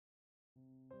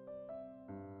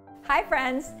Hi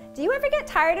friends, do you ever get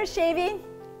tired of shaving?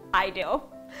 I do.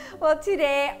 Well,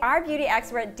 today our beauty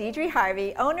expert Deidre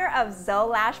Harvey, owner of Zoe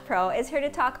Lash Pro, is here to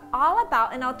talk all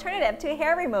about an alternative to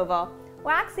hair removal,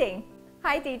 waxing.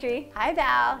 Hi Deidre. Hi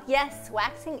Val. Yes,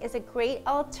 waxing is a great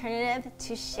alternative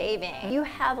to shaving. You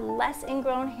have less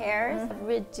ingrown hairs,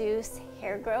 reduced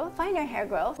hair growth, finer hair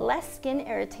growth, less skin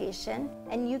irritation,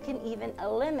 and you can even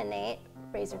eliminate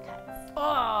razor cuts.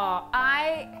 Oh,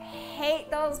 I hate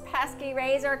those pesky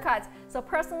razor cuts. So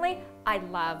personally, I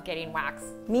love getting wax.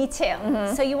 Me too.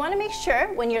 So you want to make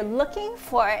sure when you're looking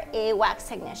for a wax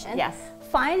technician, Yes.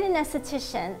 find an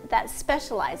esthetician that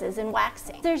specializes in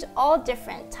waxing. There's all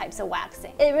different types of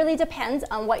waxing. It really depends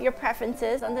on what your preference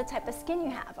is, on the type of skin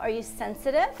you have. Are you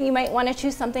sensitive? You might want to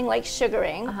choose something like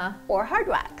sugaring or hard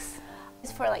wax.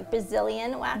 It's for like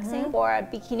Brazilian waxing or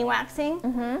bikini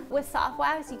waxing. With soft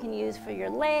wax, you can use for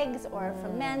your legs, or for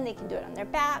men, they can do it on their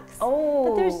backs. Oh.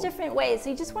 But there's different ways.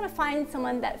 So you just want to find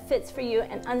someone that fits for you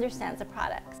and understands the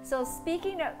products. So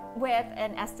speaking with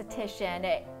an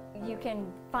esthetician, you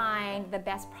can find the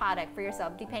best product for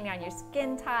yourself depending on your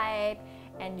skin type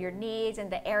and your needs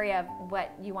and the area of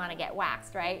what you want to get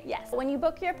waxed, right? Yes. When you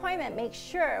book your appointment, make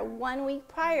sure 1 week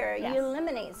prior you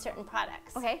eliminate certain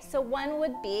products. Okay. So one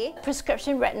would be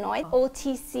prescription retinoid,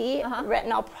 OTC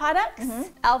retinol products,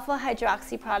 alpha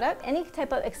hydroxy product, any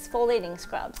type of exfoliating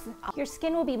scrubs. Your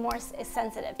skin will be more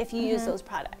sensitive if you use those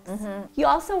products. You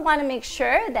also want to make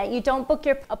sure that you don't book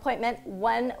your appointment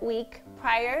 1 week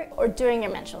prior or during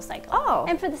your menstrual cycle. Oh.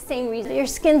 And for the same reason, your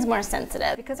skin's more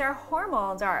sensitive. Because our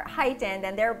hormones are heightened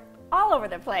and they're all over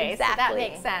the place. Exactly. So that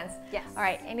makes sense. Yes. All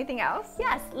right, anything else?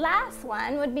 Yes, last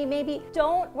one would be maybe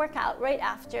don't work out right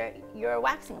after your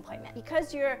waxing appointment.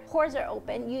 Because your pores are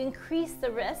open, you increase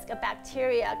the risk of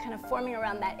bacteria kind of forming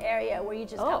around that area where you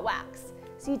just got waxed.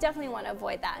 So you definitely want to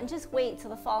avoid that and just wait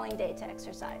till the following day to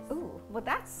exercise. Ooh, well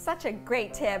that's such a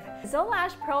great tip. Zoe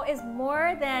Lash Pro is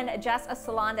more than just a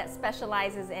salon that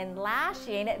specializes in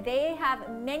lashing. They have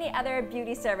many other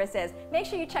beauty services. Make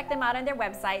sure you check them out on their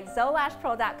website,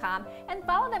 zoelashpro.com, and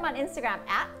follow them on Instagram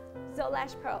at Zoe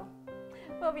Lash Pro.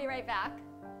 We'll be right back.